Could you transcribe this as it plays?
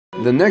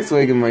The next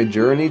leg of my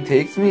journey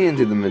takes me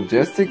into the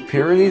majestic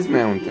Pyrenees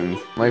Mountains.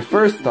 My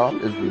first stop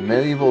is the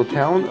medieval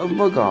town of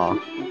BAGA.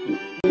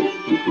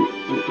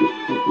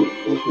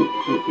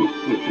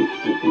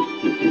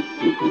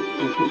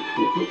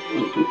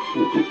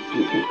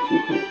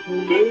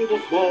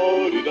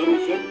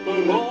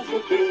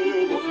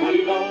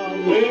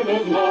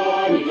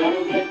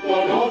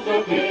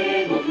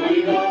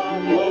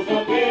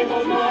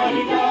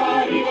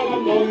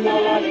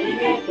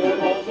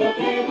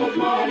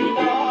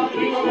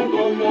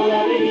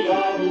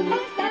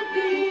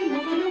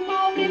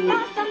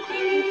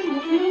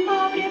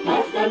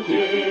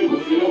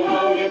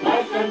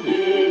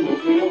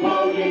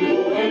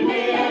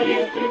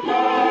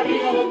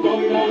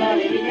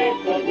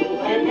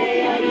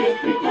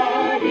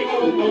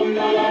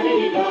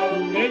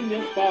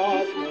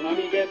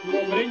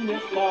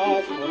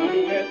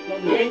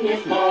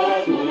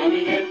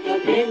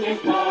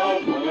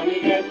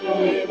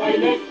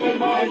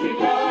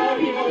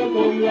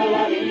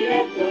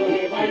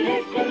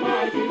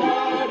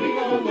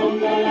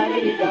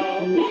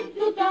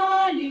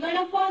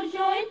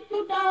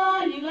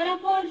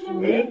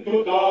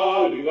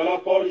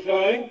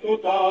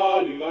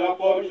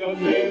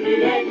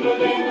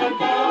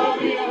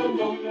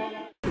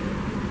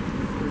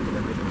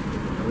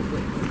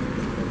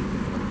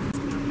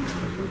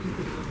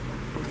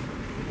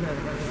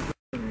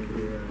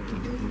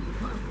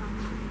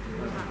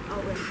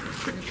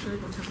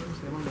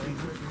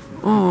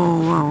 Oh,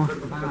 wow.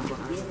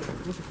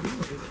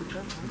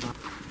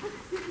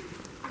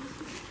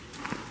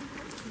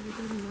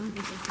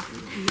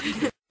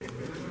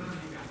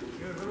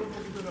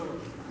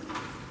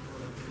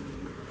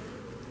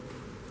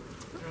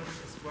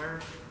 Square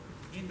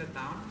in the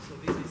town, so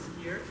this is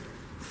here,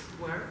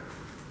 square,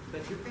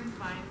 that you can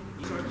find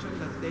churches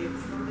that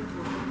dates from the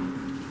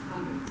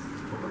 1400s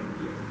over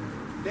here.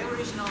 The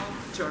original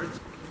church.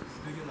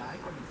 Do you like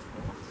when it's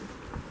cold?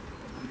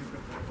 Or do you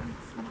prefer when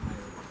it's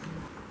mild?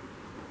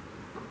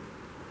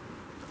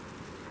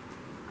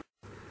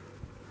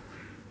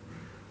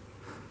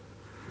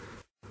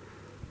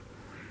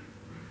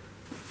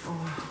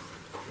 Oh,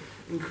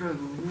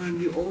 incredible. We're in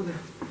the old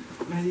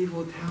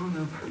medieval town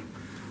of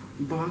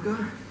BAGA,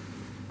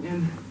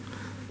 and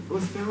it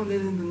was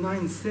founded in the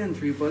 9th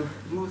century, but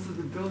most of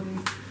the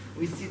buildings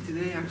we see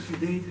today actually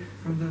date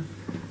from the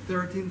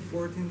 13th,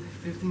 14th,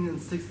 15th, and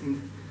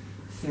 16th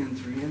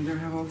century. And there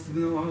have also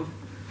been a lot of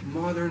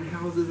modern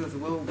houses as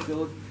well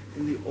built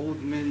in the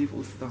old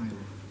medieval style.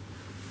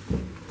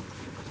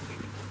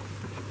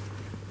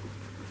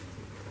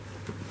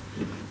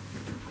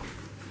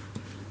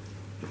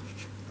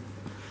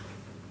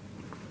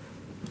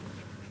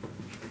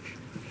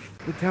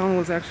 The town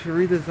was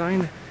actually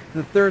redesigned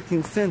in the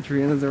 13th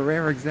century and is a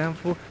rare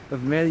example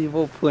of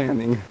medieval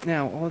planning.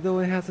 Now, although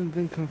it hasn't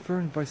been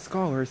confirmed by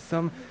scholars,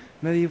 some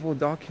medieval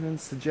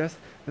documents suggest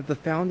that the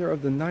founder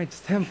of the Knights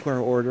Templar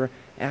order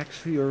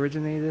actually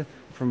originated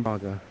from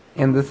BAGA.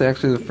 And this is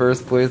actually the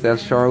first place that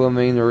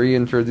Charlemagne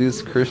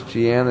reintroduced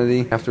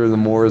Christianity after the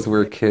Moors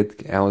were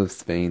kicked out of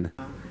Spain.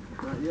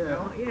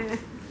 Yeah.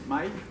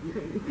 Mike?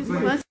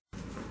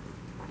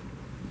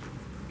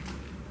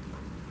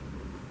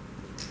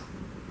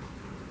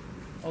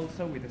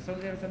 Also with the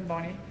soldiers and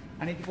money,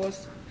 and it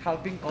was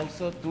helping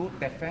also to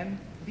defend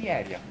the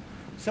area.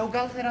 So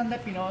Galceran de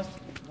Pinos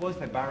was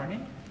the barony.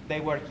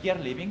 They were here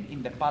living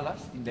in the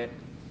palace, in the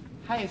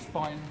highest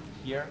point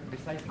here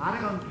beside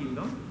Aragon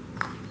Kingdom,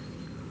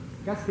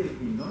 Castile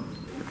Kingdom.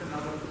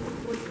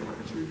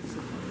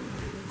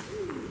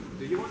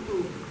 Do you want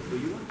to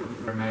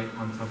be made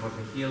on top of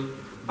a hill?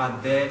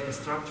 But the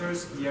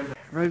structures here.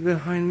 Right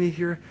behind me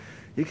here,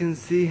 you can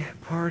see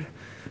part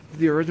of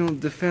the original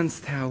defense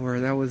tower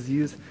that was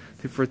used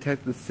to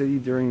protect the city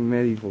during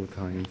medieval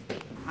times.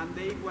 And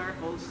they were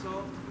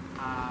also,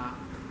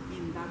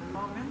 in that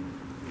moment,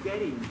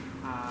 getting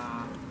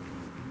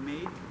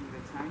made in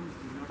the time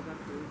in order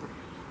to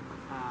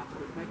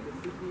protect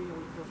the city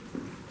also.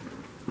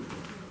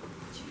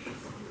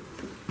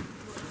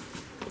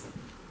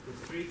 The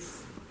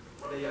streets,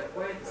 they are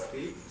quite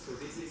steep, so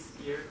this is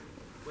here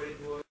where it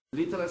was.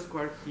 Little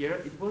square here,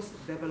 it was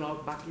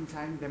developed back in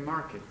time, the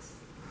markets.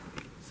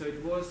 So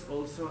it was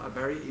also a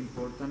very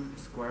important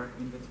square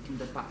in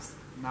the past.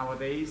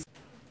 Nowadays,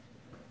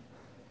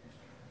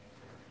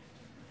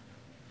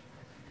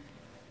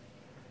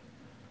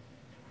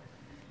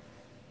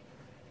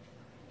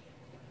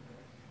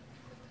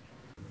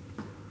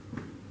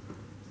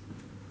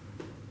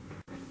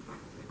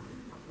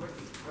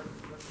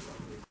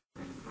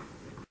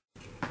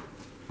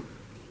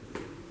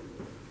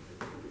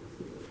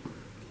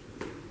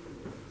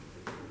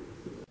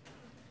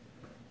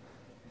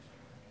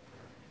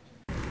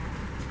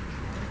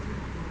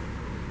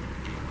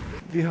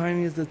 behind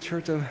me is the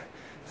church of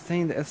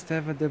Saint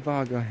Esteban de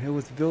BAGA. It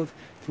was built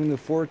between the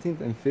 14th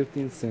and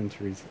 15th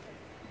centuries.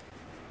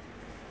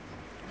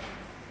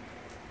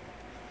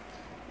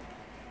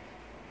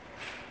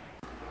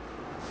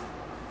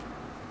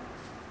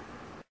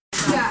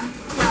 Yeah,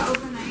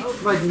 overnight.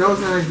 like no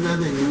signs,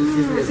 nothing.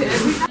 You just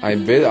give it. I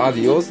bid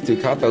adios to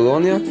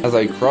Catalonia as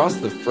I cross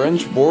the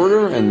French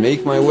border and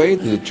make my way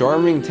to the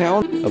charming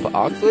town of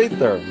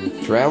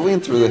Aix-les-Thermes, traveling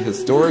through the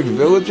historic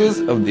villages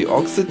of the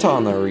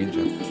Occitania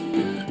region.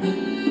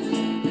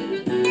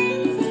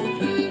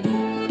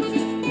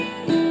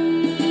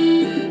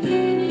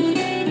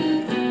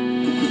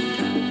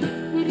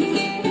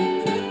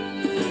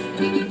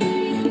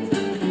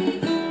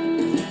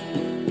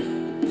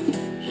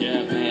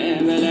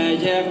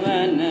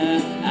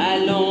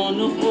 Allons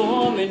nous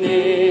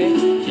promener,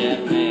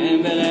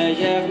 Germain, belle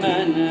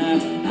Germaine,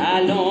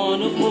 allons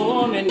nous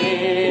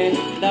promener,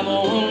 dans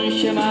mon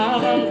chemin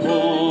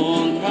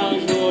rencontre un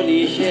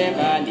joli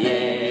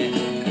chevalier,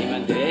 qui m'a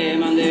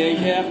demandé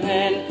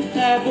Germain,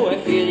 vous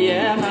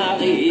filière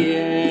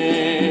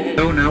mariée.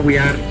 So now we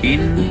are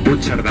in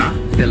Puigcerdà,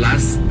 the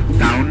last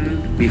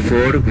town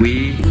before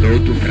we go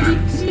to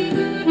France.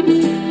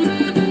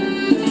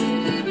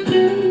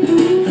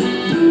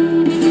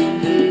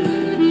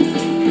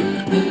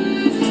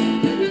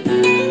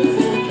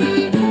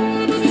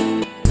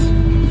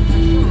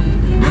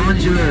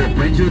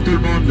 Bonjour tout le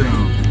monde.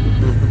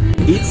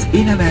 It's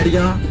in an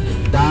area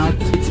that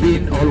it's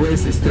been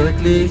always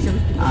historically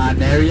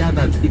an area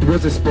that it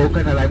was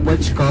spoken a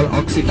language called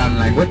Occitan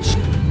language.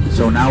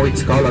 So now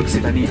it's called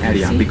Occitania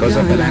area because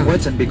of the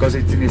language and because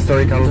it's an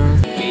historical.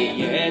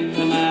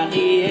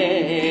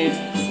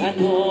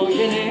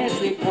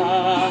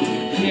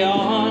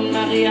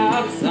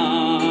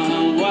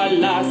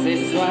 Voilà, c'est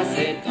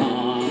 60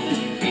 ans.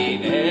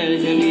 Fidèle,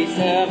 je lui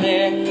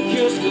serai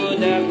jusqu'au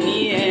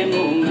dernier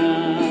moment.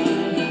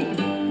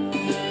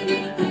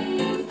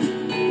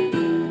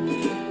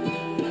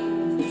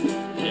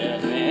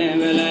 Germain,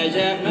 belle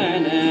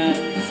Germaine,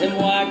 c'est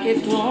moi qui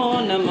est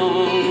ton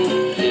amant.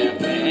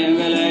 Germain,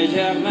 belle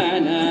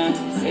Germaine,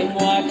 c'est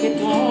moi qui est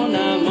ton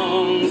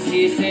amant.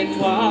 Si c'est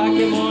toi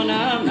qui es mon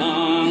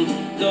amant,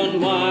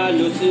 donne-moi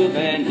le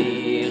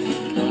souvenir.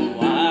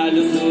 Donne-moi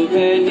le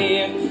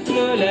souvenir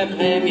de la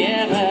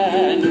première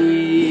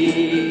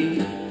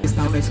nuit. This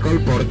town is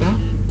called Porta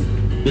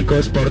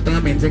because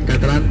Porta means in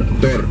Catalan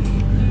door.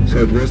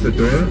 So it was the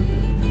door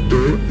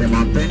to the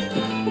mountain.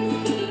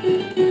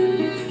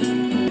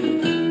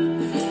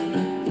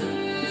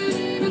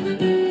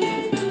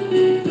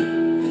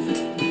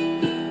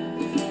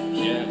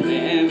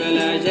 Germain,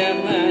 belle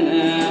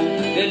Germaine,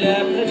 de la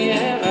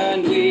première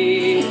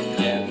nuit.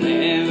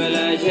 Germain,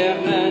 belle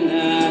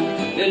Germaine,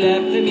 de la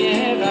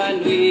première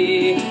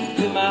nuit.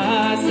 Tu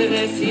m'as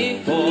serré si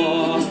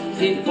fort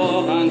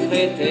entre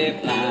tes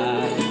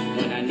bras.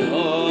 Mon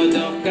anneau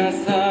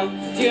d'Orcassa,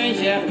 tiens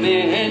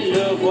Germain,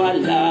 le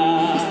voilà.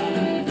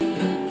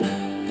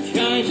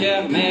 Tiens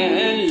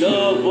Germain, le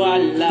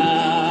voilà.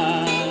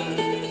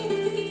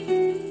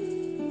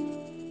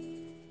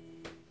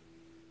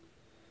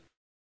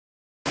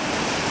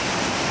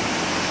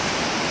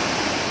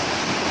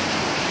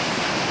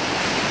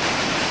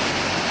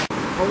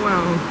 Oh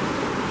wow,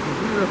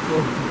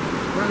 beautiful.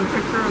 We're in the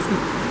picturesque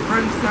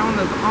French town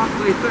of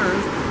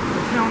Aix-les-Thermes.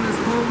 The town is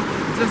home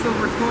to just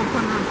over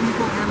 1,200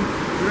 people, and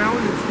throughout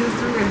its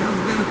history it has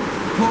been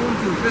home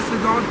to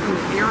Visigoths and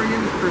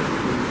Arian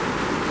Christians.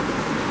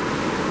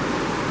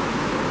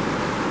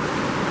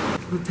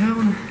 The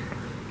town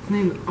is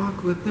named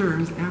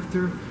Aix-les-Thermes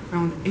after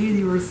around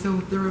 80 or so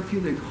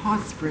therapeutic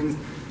hot springs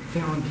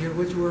found here,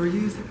 which were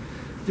used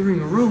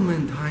during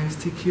Roman times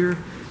to cure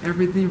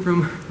everything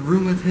from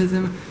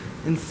rheumatism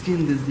and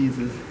skin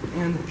diseases.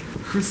 And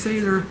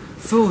Crusader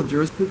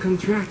soldiers who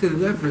contracted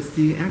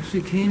leprosy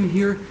actually came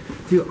here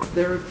to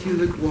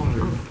therapeutic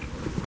water.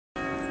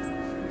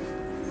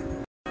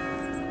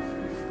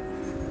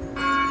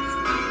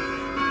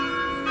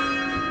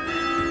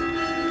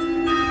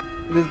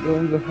 This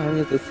building behind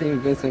me is the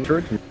St. Vincent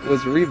Church. It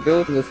was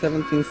rebuilt in the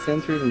 17th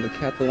century in the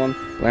Catalan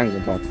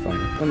Languedoc style.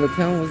 When the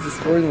town was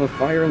destroyed in a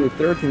fire in the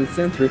 13th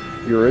century,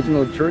 the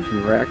original church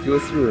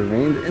miraculously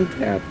remained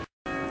intact.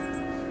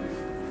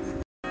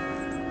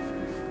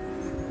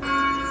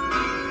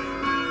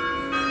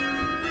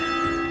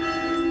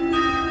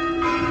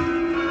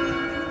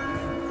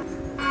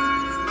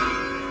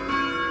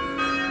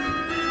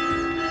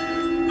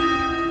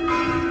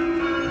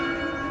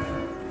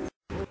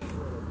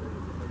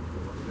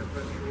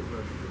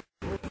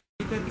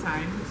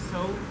 Time, so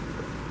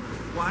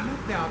one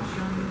of the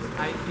options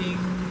I think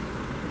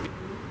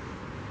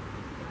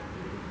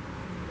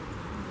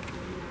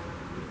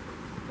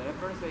the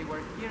lepers, they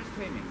were here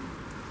swimming,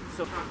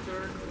 so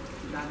after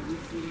that we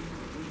see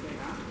in the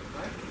gap,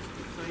 right?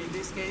 So in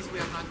this case we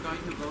are not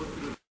going to go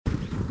through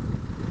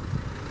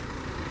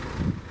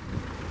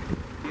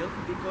field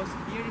because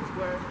here is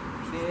where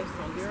the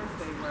soldiers,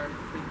 they were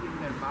taking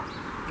their bath,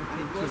 and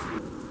it was.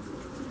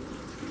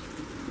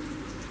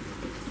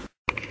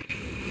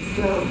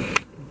 So,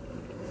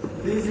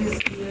 this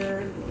is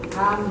here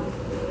ham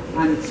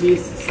and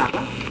cheese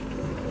salad.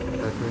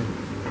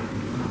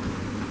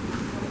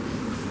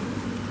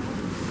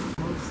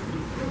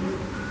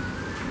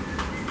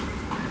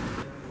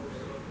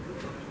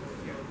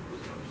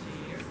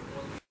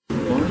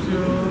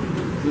 Bonjour.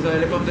 Vous avez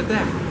les pommes de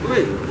terre?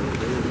 Oui.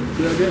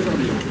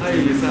 Hi,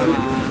 Sama.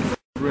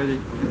 Ready.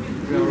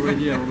 We are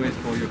ready and wait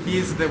for you.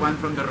 He's the one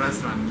from the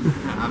restaurant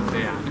up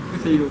there.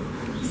 See you.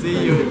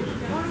 See you.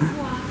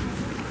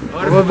 Au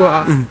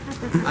revoir.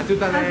 À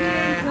tout à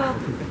l'heure.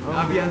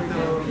 À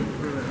bientôt.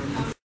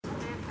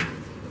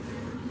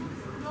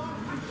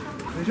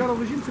 Déjà à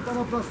l'origine c'est pas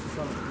ma place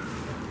ça.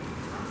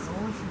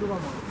 Non, je suis devant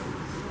moi.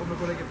 Comme le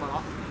collègue est pas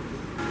là.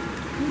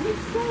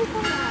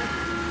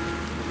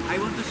 I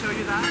want to show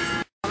you that.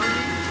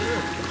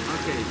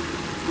 Okay.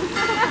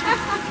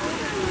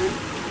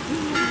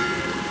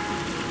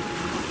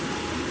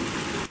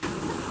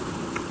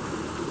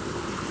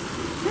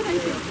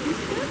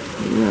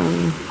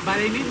 Yeah. But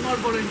I need more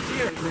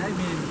volunteers. I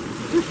mean,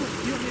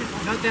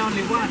 not the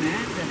only one,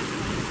 eh?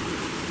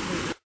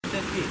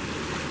 10 feet.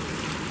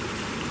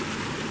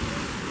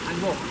 And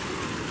walk.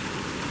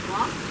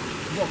 What?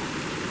 Walk.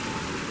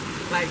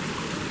 Like.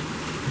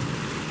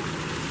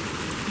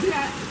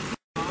 Yeah.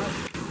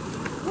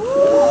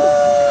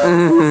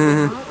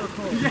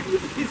 Yeah,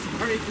 it's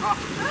very hot.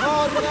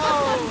 Oh no!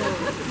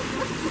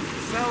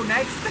 So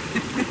next,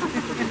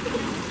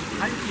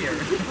 I'm here.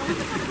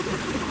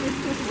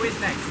 Who is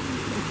next?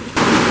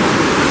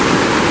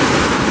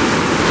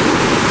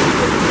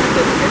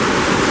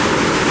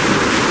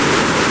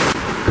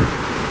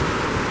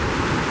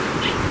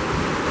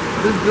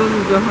 This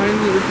building behind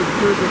me is the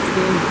Church of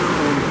St.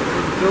 Jerome.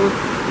 It was built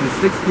in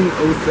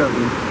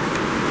 1607.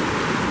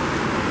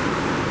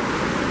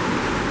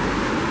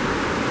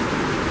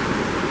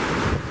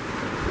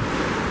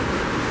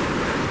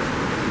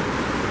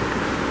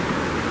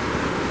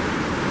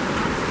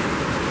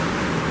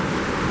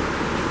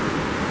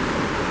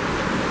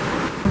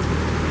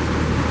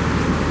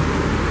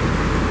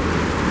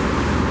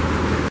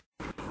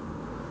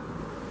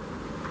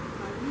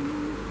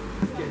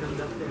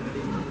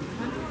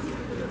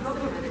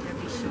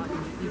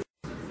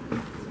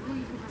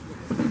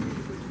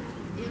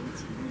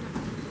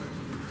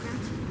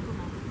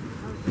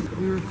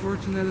 We were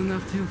fortunate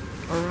enough to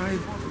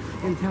arrive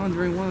in town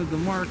during one of the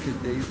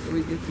market days, so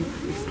we get to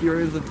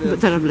experience a bit of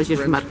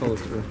French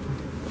culture.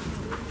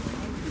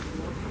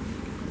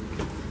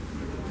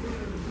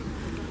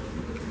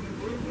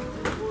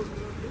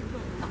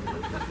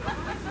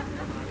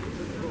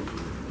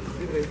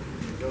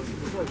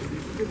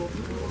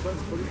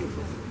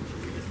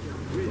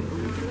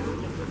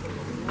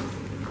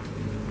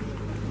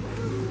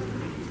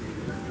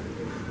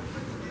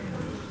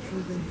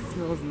 Something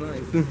smells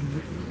nice.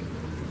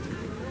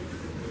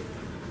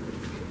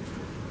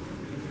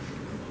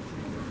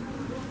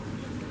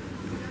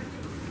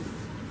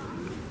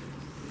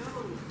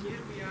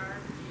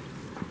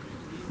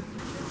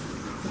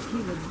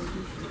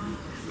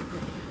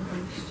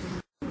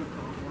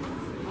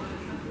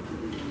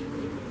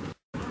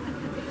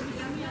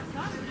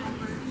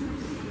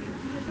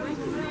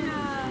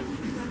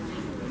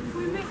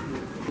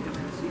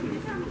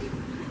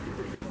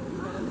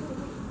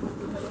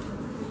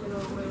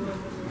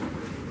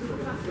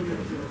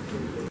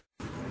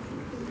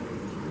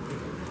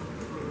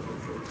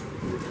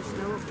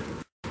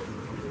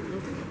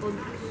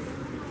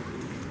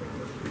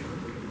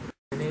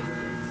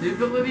 J'ai eu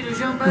comme remis le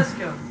géant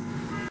basque.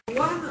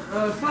 1,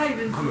 5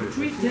 and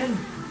 3, 10.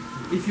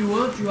 If you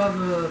want, you have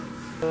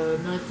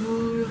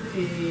nature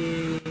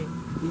et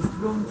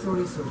strong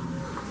chorizo.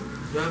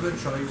 You have a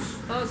choice.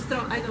 Oh,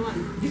 strong. I don't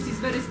want. This is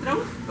very strong.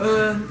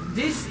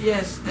 This,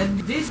 yes, and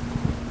this.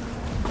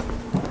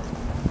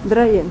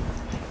 Brian.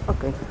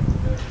 Okay.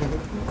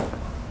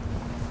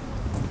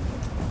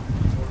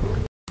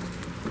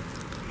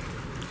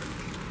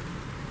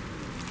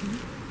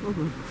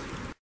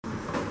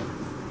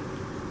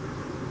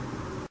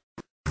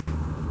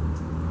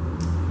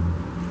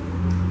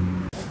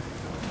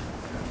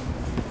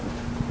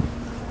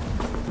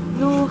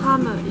 No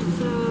ham.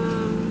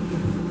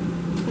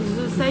 It's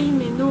the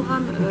same. No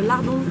ham.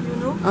 Lardon, you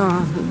know.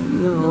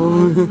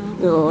 No.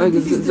 No, I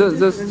guess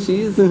just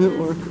cheese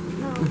or...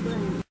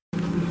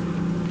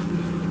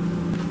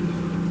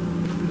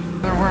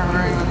 There weren't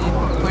very many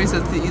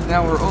places to eat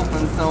that were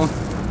open, so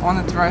I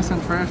wanted to try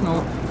some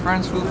traditional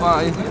French food, but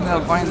I ended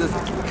up finding this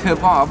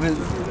kebab. It's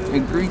a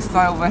Greek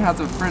style, but it has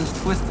a French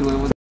twist to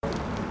it.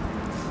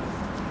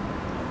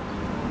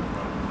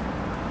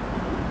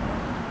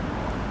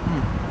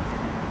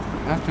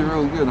 Actually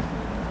really good.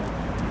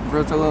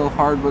 Bread's a little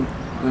hard, but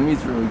the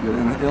meat's really good,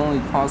 and it only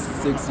costs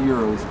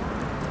 €6.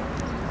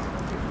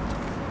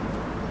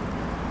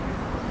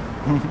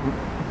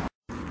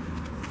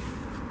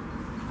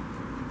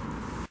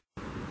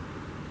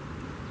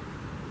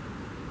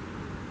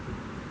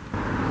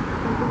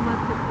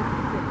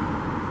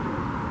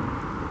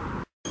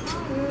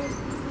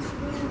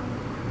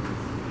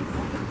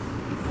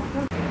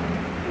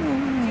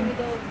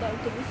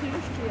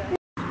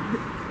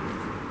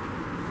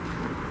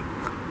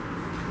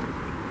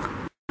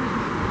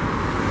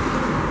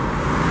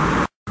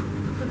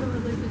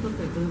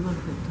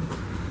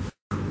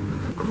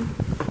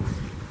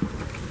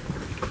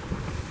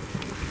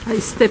 I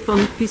step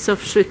on piece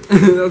of shit.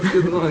 That's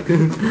good luck.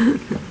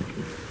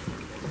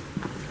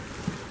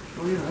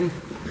 Oh yeah,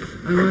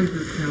 I like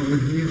this town.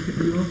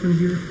 You often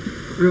hear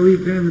really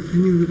bad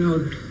opinions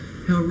about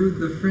how rude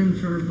the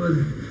French are, but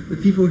the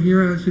people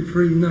here are actually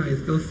pretty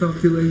nice. They'll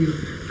stop to let you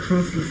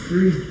cross the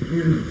street,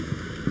 and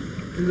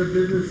the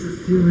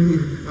businesses too. And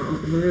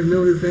I've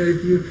noticed that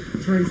if you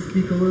try to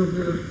speak a little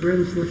bit of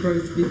French, they'll try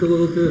to speak a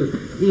little bit of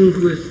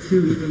English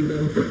too, even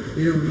though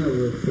they don't know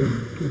it. So,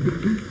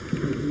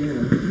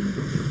 yeah.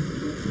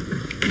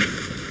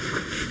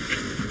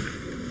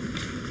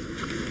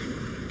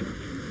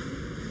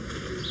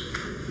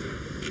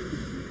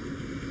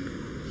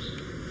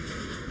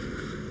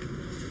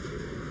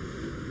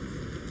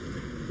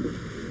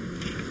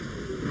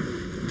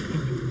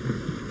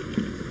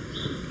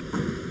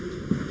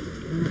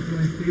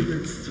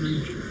 Favorite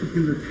street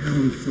in the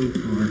town so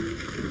far.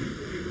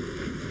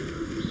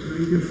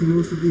 You can see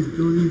most of these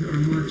buildings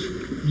are much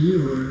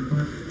newer,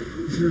 but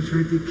they're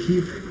trying to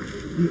keep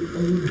the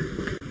old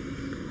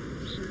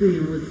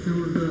thing with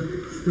some of the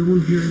stone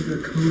here in the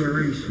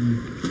coloration.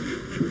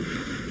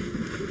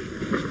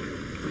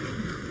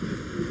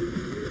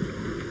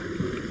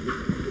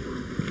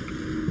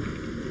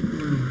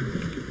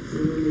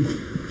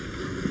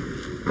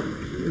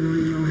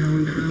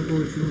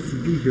 To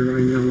be here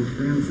right now.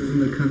 France isn't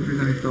the country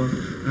that I thought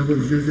I would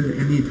visit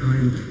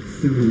anytime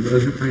soon,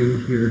 but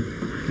I'm here.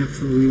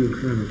 Absolutely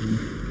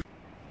incredible.